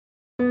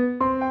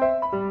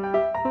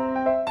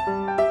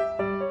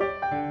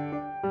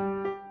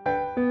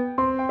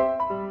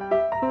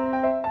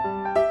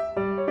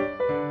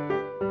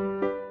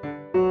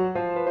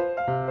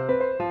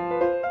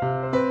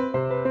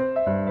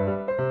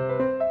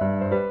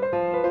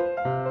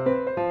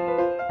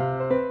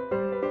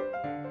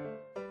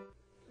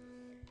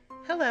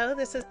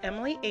this is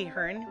Emilie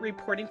Ahern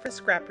reporting for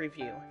Scrap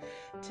Review.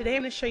 Today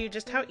I'm going to show you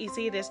just how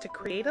easy it is to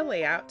create a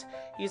layout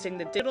using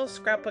the Digital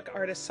Scrapbook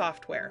Artist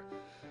Software.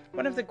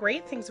 One of the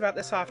great things about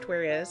the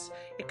software is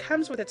it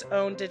comes with its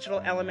own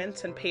digital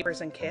elements and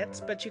papers and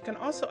kits, but you can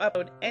also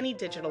upload any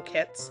digital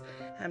kits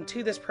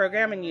to this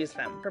program and use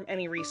them from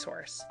any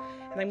resource.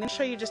 And I'm going to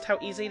show you just how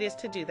easy it is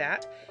to do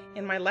that.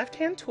 In my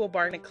left-hand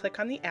toolbar, I'm going to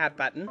click on the Add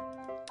button,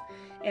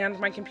 and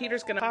my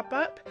computer's going to pop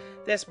up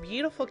this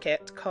beautiful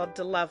kit called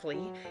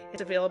DeLovely.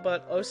 It's available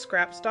at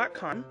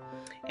oscraps.com,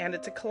 and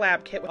it's a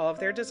collab kit with all of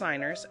their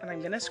designers. And I'm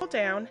going to scroll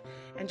down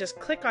and just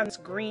click on this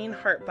green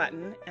heart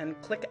button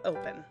and click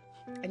Open.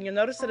 And you'll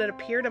notice that it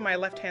appeared in my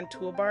left-hand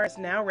toolbar is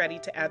now ready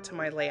to add to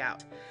my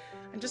layout.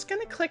 I'm just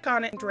going to click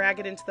on it and drag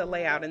it into the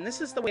layout, and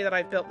this is the way that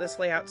I've built this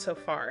layout so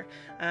far,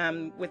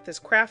 with this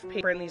craft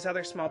paper and these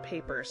other small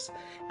papers.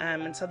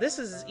 And so this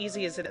is as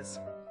easy as it is.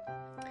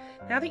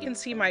 Now that you can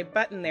see my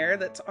button there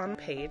that's on the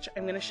page,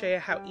 I'm going to show you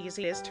how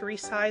easy it is to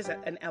resize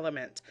an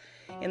element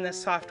in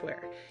this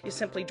software. You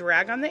simply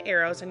drag on the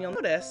arrows and you'll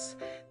notice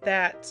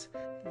that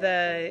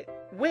the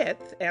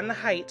width and the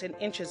height in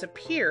inches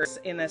appears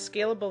in a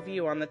scalable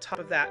view on the top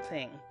of that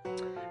thing,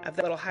 of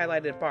the little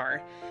highlighted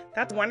bar.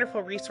 That's a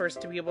wonderful resource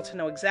to be able to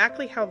know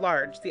exactly how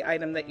large the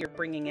item that you're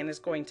bringing in is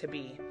going to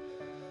be.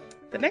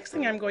 The next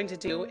thing I'm going to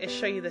do is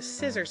show you the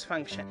scissors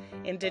function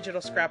in Digital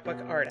Scrapbook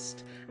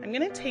Artist. I'm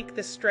going to take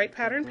this stripe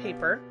pattern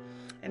paper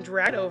and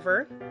drag it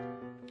over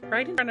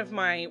right in front of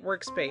my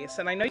workspace.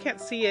 And I know you can't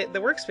see the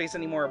workspace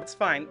anymore, but it's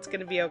fine. It's going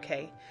to be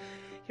okay.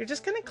 You're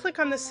just going to click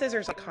on the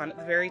scissors icon at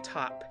the very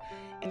top.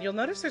 And you'll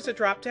notice there's a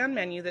drop-down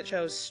menu that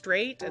shows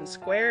straight and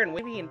square and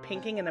wavy and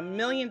pinking and a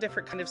million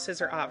different kind of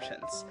scissor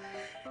options.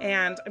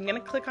 And I'm going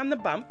to click on the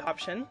bump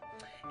option.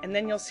 And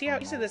then you'll see how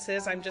easy this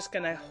is. I'm just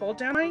going to hold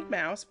down my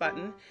mouse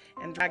button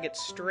and drag it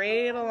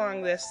straight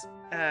along this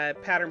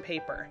pattern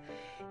paper.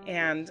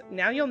 And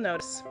now you'll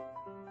notice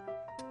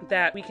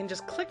that we can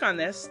just click on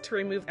this to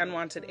remove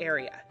unwanted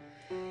area.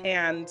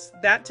 And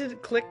that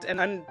clicked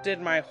and undid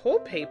my whole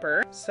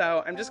paper,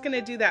 so I'm just going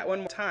to do that one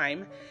more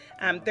time.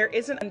 There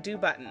is an undo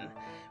button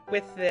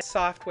with this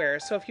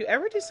software, so if you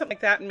ever do something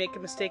like that and make a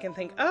mistake and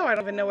think, oh, I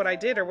don't even know what I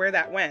did or where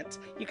that went,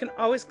 you can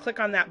always click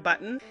on that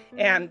button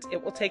and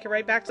it will take it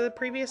right back to the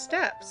previous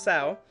step.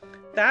 So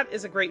that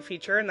is a great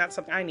feature, and that's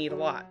something I need a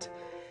lot.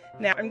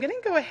 Now I'm going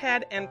to go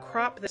ahead and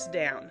crop this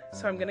down.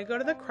 So I'm going to go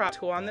to the crop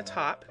tool on the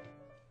top,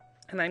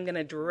 and I'm going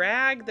to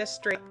drag this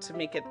straight to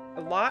make it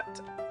a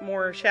lot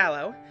more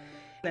shallow,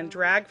 and then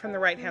drag from the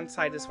right hand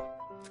side as well.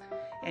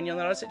 And you'll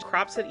notice it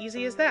crops it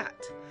easy as that.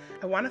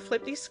 I want to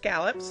flip these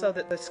scallops so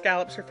that the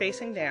scallops are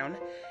facing down,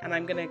 and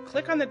I'm going to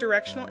click on the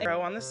directional arrow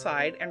on the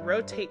side and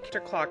rotate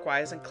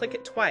counterclockwise and click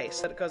it twice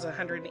so that it goes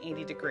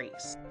 180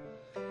 degrees.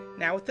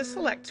 Now with the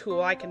select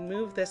tool, I can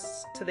move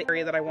this to the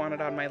area that I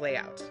wanted on my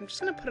layout. I'm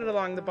just going to put it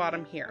along the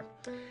bottom here.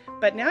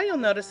 But now you'll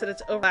notice that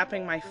it's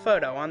overlapping my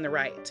photo on the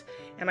right,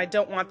 and I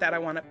don't want that, I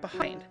want it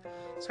behind.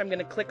 So I'm going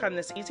to click on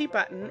this easy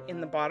button in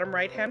the bottom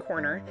right hand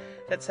corner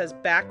that says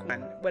back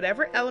one.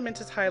 Whatever element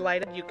is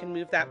highlighted, you can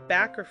move that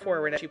back or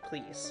forward as you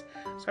please.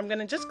 So I'm going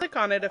to just click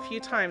on it a few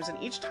times, and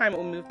each time it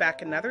will move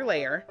back another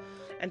layer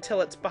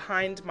until it's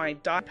behind my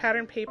dot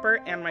pattern paper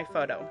and my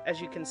photo, as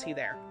you can see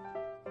there.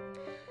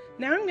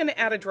 Now I'm going to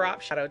add a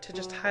drop shadow to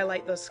just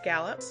highlight those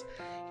scallops.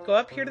 Go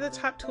up here to the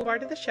top toolbar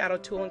to the shadow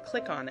tool and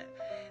click on it.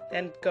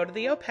 Then go to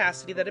the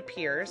opacity that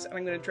appears, and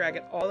I'm going to drag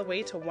it all the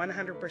way to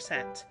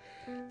 100%.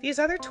 These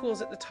other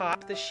tools at the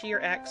top, the Shear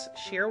X,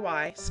 Shear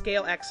Y,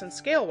 Scale X, and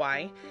Scale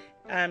Y,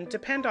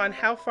 depend on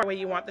how far away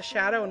you want the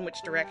shadow and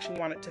which direction you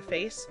want it to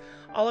face.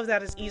 All of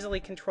that is easily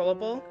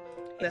controllable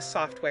in this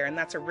software, and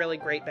that's a really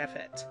great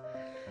benefit.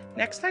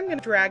 Next, I'm going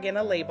to drag in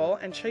a label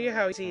and show you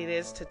how easy it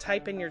is to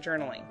type in your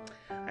journaling.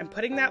 I'm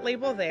putting that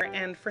label there,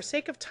 and for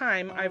sake of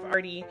time, I've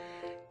already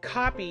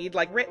copied,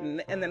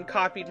 written, and then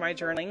copied my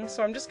journaling,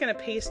 so I'm just going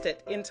to paste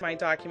it into my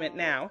document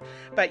now.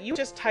 But you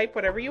just type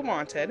whatever you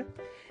wanted,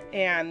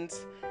 and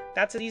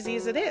that's as easy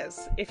as it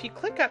is. If you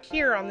click up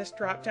here on this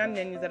drop-down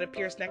menu that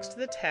appears next to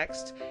the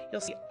text, you'll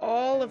see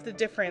all of the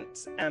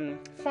different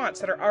fonts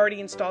that are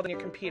already installed in your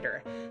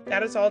computer.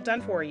 That is all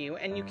done for you,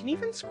 and you can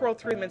even scroll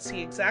through them and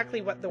see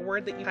exactly what the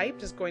word that you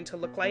typed is going to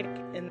look like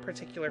in the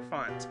particular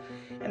font.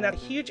 And that's a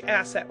huge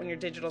asset when you're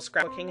digital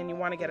scrapbooking and you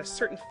want to get a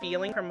certain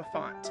feeling from a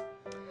font.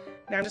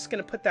 Now I'm just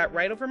going to put that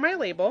right over my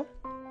label,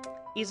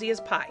 easy as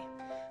pie.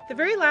 The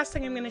very last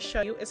thing I'm going to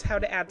show you is how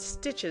to add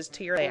stitches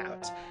to your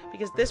layout,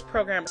 because this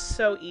program is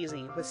so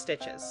easy with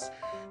stitches.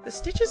 The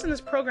stitches in this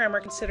program are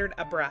considered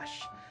a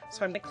brush.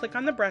 So I'm going to click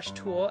on the brush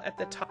tool at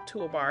the top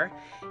toolbar,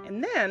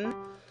 and then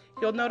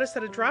you'll notice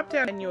that a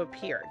drop-down menu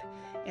appeared,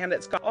 and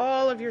it's got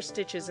all of your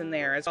stitches in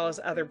there as well as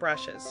other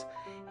brushes.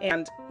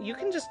 And you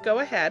can just go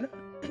ahead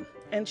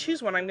and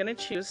choose one. I'm going to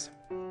choose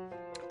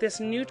this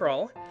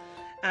neutral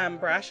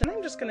brush, and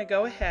I'm just going to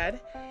go ahead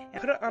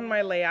and put it on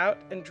my layout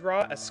and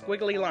draw a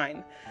squiggly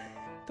line.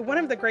 One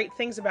of the great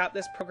things about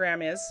this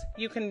program is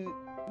you can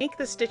make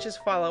the stitches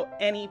follow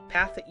any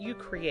path that you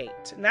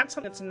create, and that's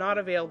something that's not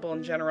available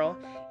in general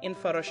in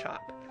Photoshop.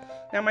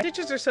 Now my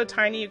stitches are so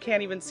tiny you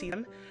can't even see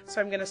them,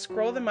 so I'm going to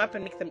scroll them up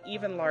and make them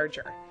even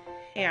larger.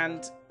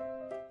 And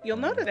you'll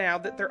notice now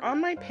that they're on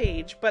my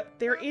page, but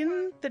they're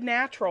in the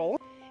natural,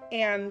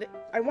 and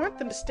I want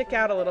them to stick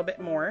out a little bit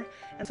more.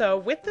 And so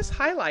with this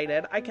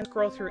highlighted, I can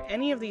scroll through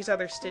any of these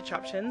other stitch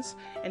options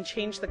and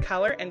change the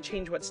color and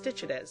change what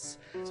stitch it is.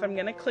 So I'm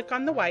going to click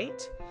on the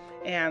white,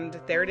 and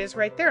there it is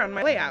right there on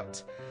my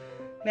layout.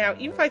 Now,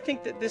 even if I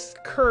think that this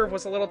curve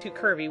was a little too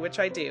curvy, which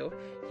I do,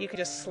 you can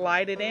just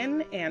slide it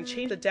in and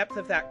change the depth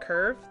of that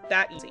curve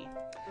that easy.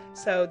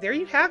 So there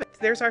you have it.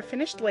 There's our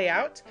finished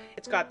layout.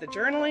 It's got the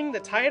journaling, the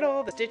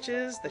title, the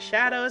stitches, the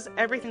shadows,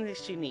 everything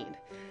that you need.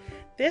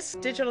 This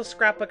digital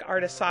scrapbook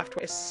artist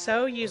software is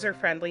so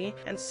user-friendly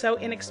and so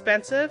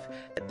inexpensive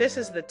that this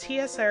is the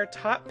TSR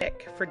top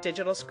pick for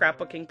digital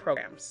scrapbooking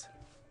programs.